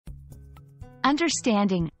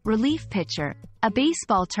Understanding relief pitcher, a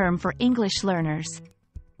baseball term for English learners.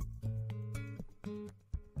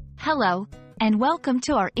 Hello, and welcome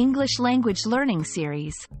to our English language learning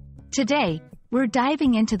series. Today, we're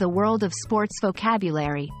diving into the world of sports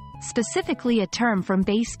vocabulary, specifically a term from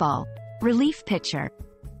baseball, relief pitcher.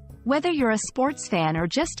 Whether you're a sports fan or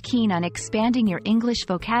just keen on expanding your English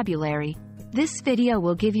vocabulary, this video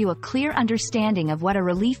will give you a clear understanding of what a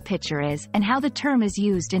relief pitcher is and how the term is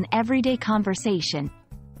used in everyday conversation.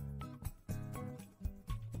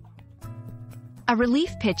 A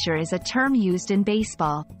relief pitcher is a term used in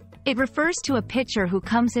baseball. It refers to a pitcher who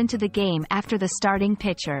comes into the game after the starting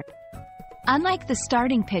pitcher. Unlike the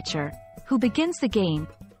starting pitcher, who begins the game,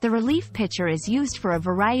 the relief pitcher is used for a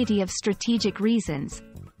variety of strategic reasons,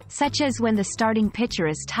 such as when the starting pitcher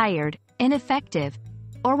is tired, ineffective,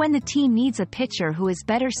 or when the team needs a pitcher who is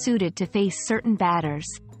better suited to face certain batters.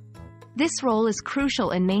 This role is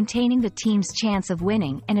crucial in maintaining the team's chance of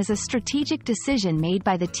winning and is a strategic decision made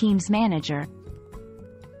by the team's manager.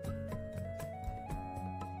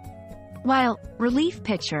 While relief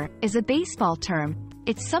pitcher is a baseball term,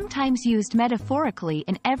 it's sometimes used metaphorically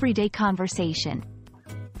in everyday conversation.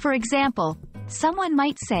 For example, someone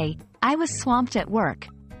might say, "I was swamped at work,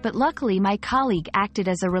 but luckily my colleague acted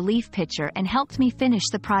as a relief pitcher and helped me finish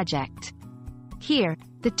the project." Here,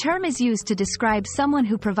 the term is used to describe someone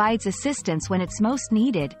who provides assistance when it's most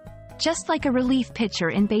needed, just like a relief pitcher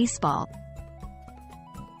in baseball.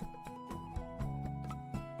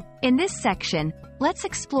 In this section, let's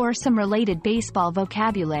explore some related baseball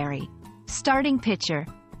vocabulary. Starting pitcher,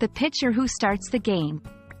 the pitcher who starts the game.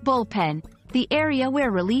 Bullpen, the area where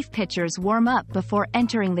relief pitchers warm up before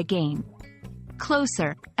entering the game.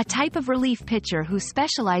 Closer, a type of relief pitcher who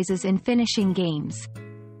specializes in finishing games.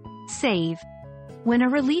 Save. When a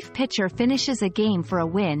relief pitcher finishes a game for a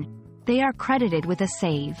win, they are credited with a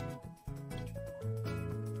save.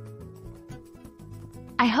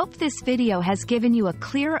 I hope this video has given you a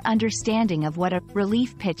clearer understanding of what a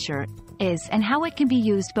relief pitcher is and how it can be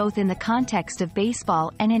used both in the context of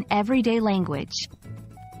baseball and in everyday language.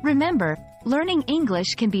 Remember, learning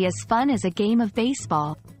English can be as fun as a game of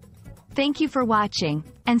baseball. Thank you for watching,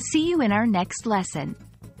 and see you in our next lesson.